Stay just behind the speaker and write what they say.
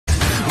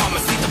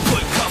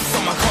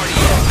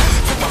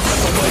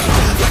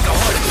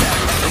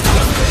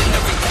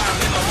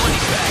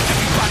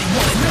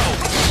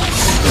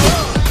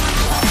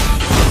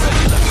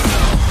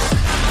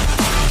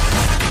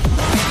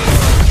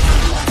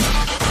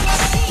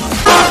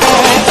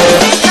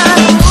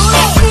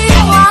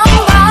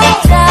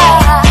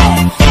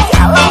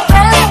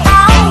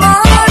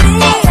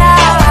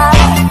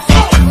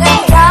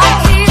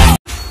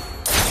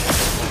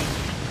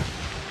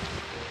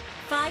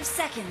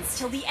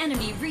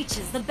enemy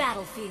reaches the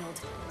battlefield,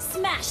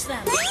 smash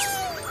them.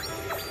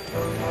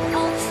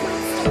 All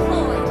troops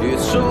deployed.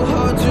 It's so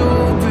hard to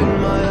open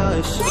my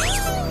eyes.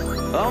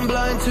 I'm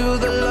blind to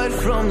the light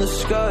from the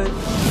sky.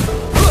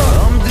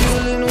 I'm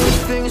dealing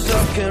with things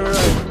I can't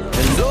write.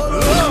 And all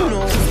I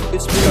know,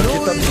 it's been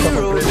over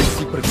zero.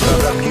 But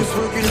I keep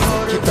working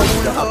harder,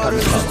 going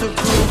harder just to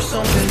prove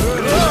something.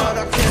 Working hard,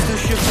 I can't do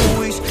shit for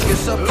weeks.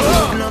 Guess I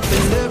prove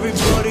nothing.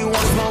 Everybody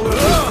wants my work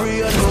for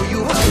free. I know you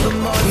have the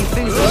money,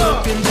 things are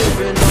looking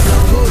different. I'm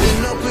not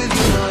putting up with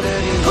you, not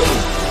anymore.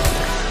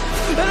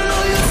 And I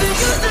know you think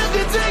you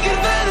can take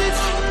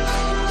advantage.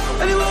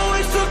 And you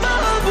always took my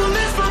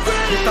humbleness for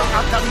granted.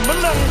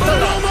 But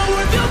all my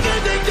work, you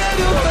can't take that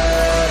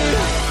away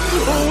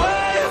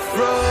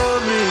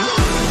from me.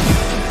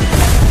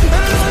 And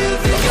I know you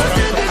think you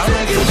can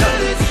take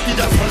advantage.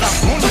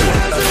 But it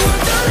hasn't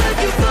worked out like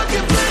you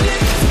fucking planned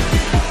it.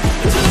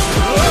 So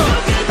all my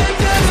work, you can't take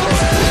that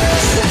away.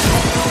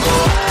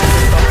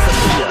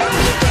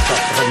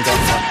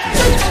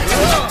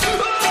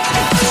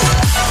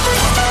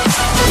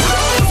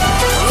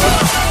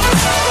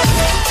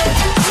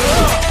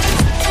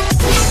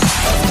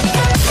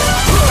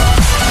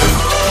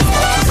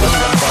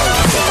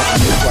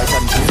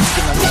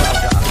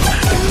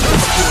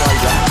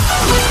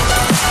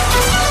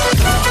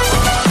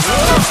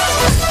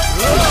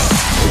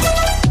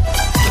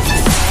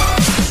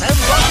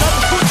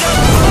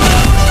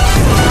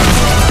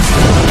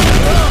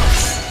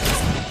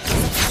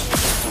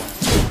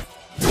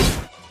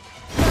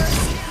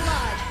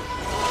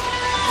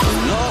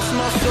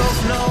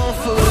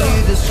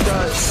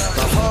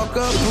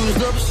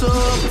 So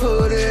I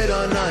put it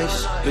on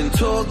ice. Been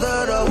told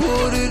that I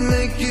wouldn't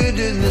make it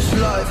in this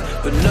life,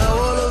 but now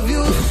all of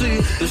you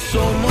see there's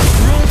so much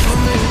room for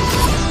me.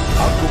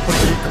 Aku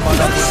pergi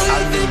kemanapun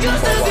angin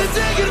membawa.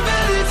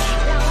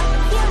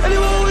 And you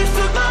always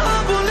took my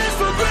humbleness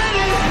for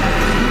granted.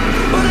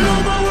 But I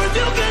know my worth,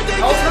 you can't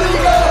take it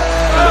away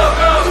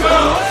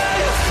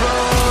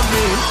from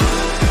me.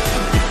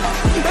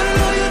 And I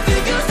know you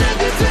think you still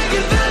can take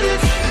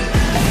advantage,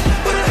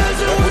 but it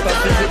hasn't worked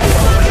out like you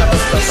fucking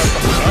planned.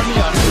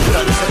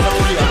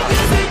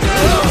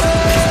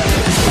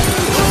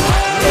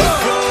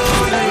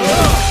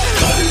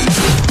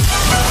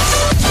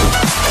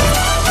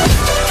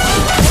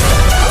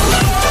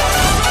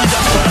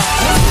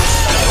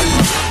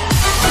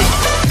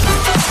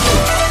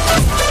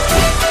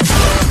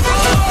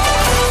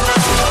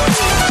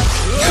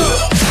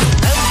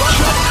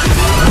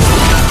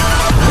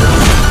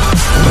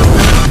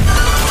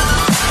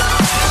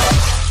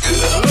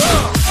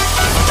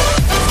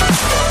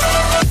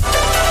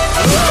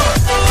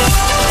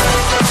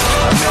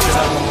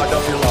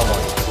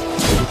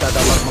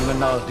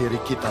 Diri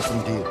kita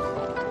sendiri.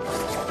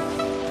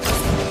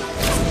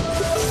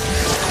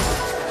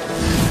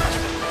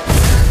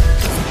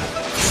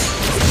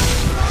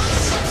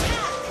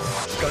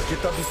 Jika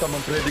kita bisa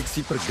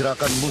memprediksi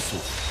pergerakan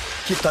musuh,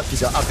 kita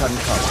tidak akan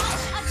kalah.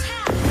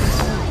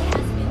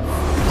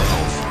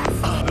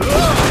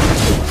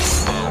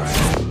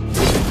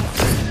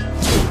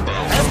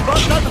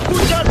 Tembakan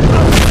hujan!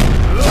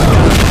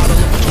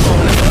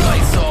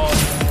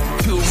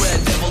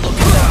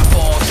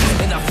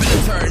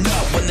 Turn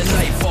up when the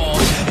night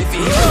falls. If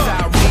you hear a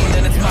siren,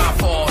 then it's my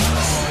fault.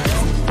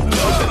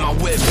 Jump in my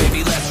whip,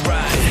 baby, let's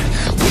ride.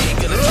 We ain't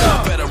gonna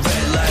stop at a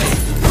red light.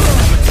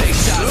 I'ma take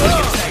shots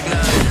like a Tag 9.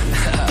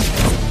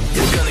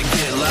 It's gonna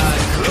get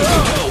live. Here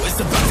we go, it's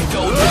about to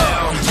go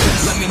down.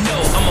 Let me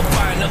know, I'ma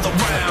buy another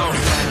round.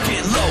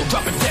 Get low,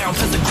 drop it down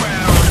to the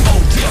ground. Oh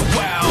yeah,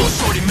 wow,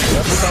 shorty make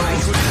it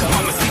sound.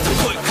 I'ma see the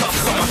foot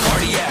cuffs on my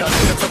cardiac.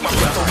 Took my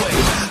breath away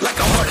like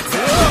a heart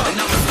attack. And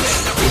I'ma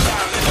spend every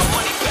dime and my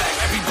money back.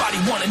 Everybody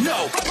wanna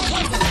know.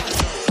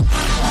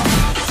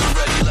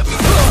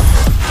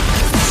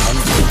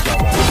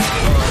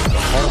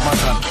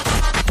 Hormatan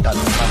dan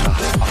tanah.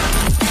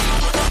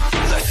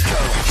 Let's go.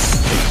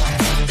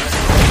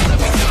 Let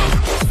me know.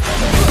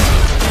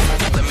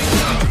 Let me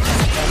know.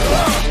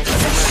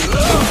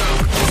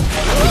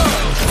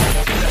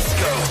 Let's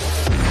go.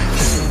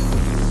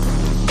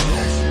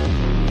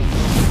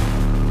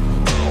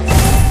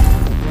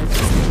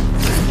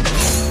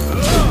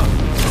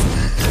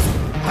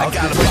 I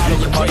got a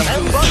bottle of Grey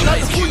Goose,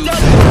 nice juice.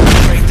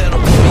 Drink that'll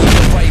put me in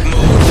the right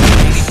mood.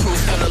 80 proof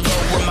gonna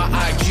lower my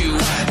IQ.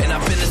 And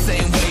I've been the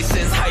same way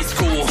since high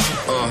school.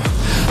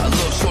 I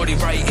love shorty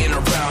right in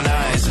her brown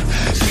eyes.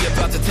 She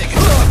about to take it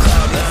to a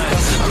cloud 9.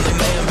 I'm the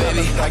man,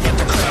 baby, I get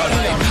the crowd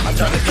hype. I'm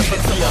trying to get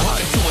it so I hook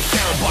it to a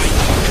soundbite.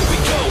 Here we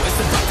go, it's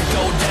about to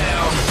go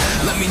down.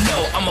 Let me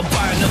know, I'ma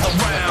buy another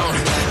round.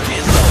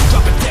 Get low,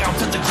 drop it down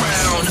to the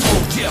ground.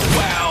 Oh yeah,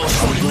 wow,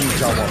 shorty make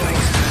it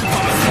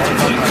I'ma see the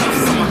foot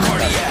cuffs on my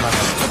cardiac.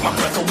 Took my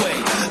breath away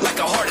like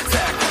a heart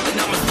attack. And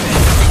I'ma spend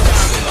every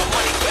dime and my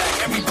money back.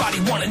 Everybody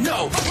wanna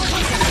know.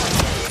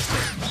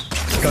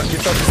 Jika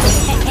kita bisa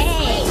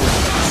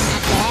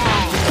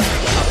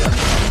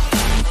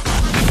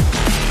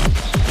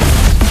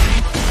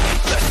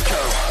Let's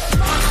go.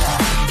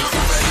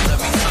 Ready, let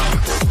me know.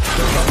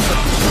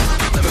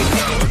 Let me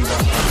know.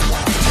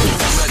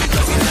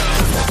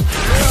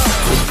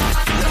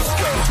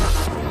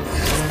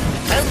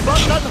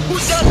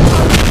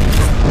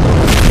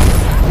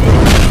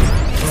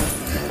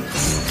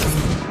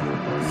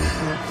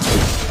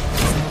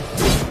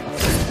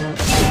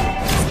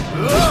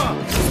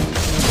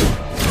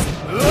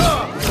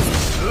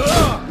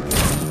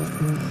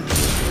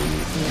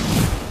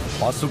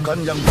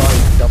 Pasukan yang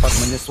baik dapat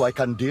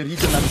menyesuaikan diri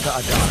dengan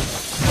keadaan.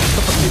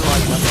 Seperti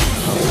layaknya.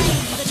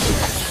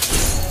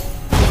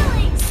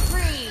 Killing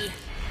spree.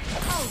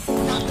 Oh,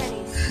 not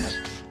ready.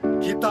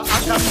 Kita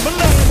akan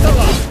menang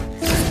telak.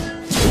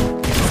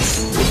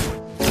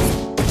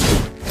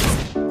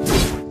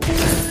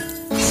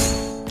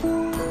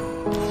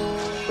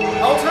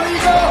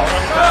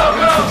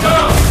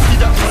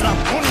 Tidak pernah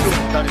mundur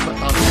dari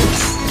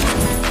pertarungan.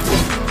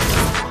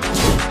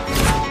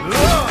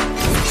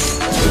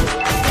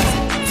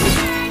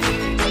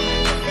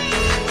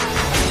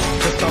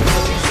 Tetap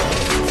berusaha.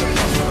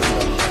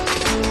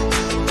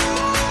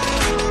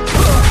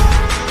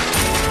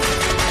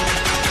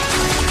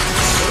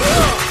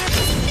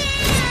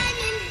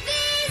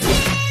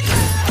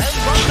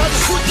 Tembakan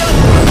hujan.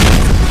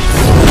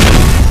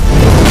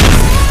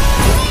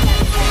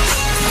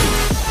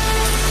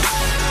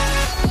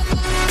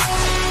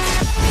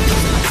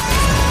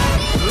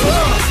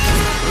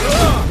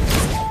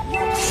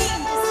 Your team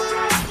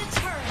destroyed the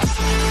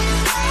turret.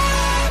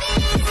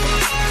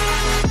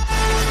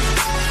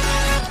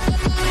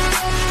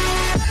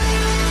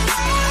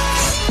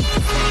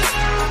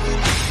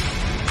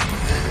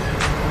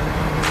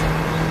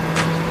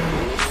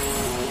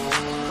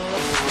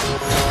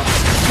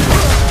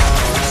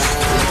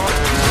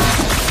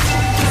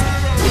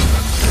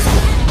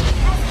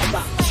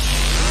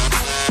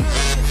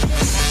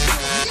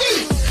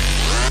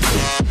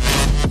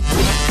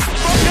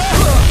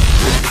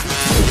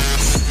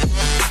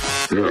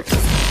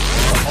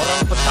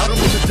 Seorang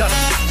petarung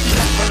sejati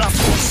tidak pernah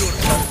mundur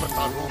dari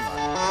pertarungan.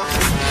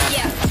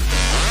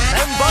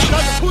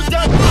 Tembakan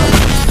hujan.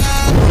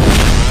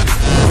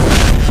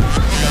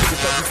 Jika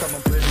kita bisa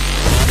memprediksi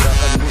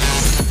gerakan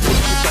musuh,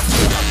 kita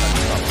tidak akan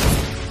kalah.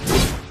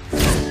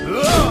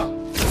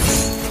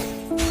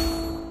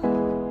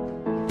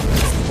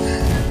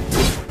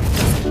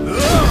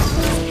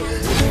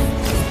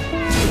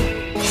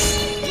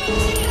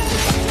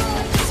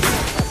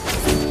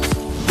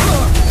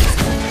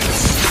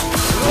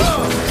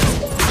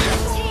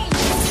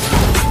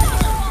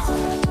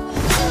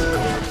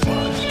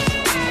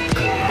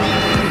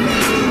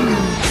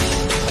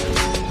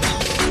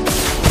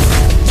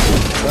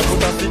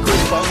 Reputasiku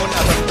dibangun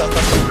atas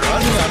dasar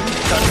keberanian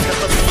dan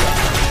kesetiaan.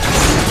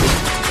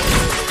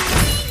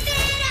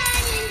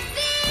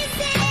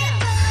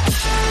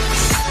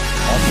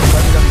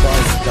 Pasukan yang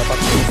baik dapat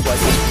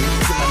menyesuaikan diri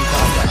dengan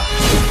keadaan,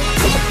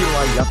 seperti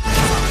layaknya.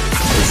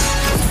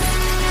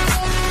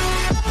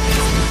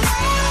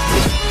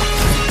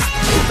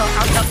 Kita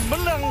akan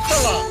menang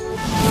telak.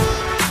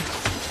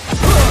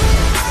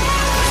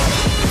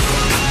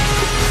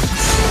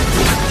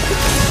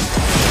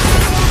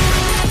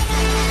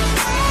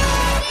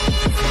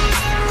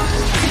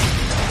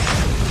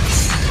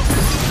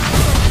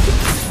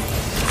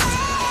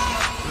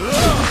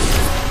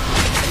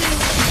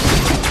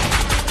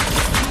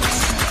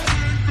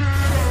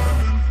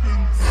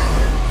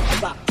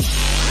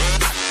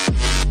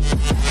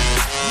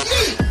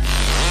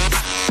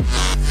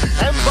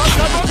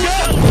 Tembakan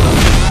hujan.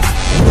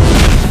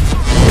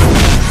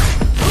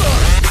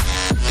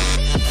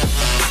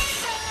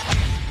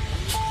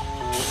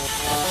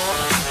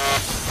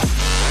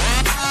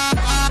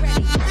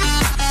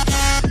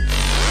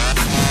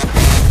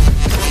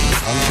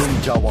 Tanggung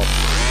jawab,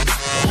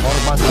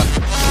 kehormatan,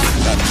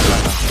 dan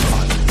rasa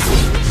hormat.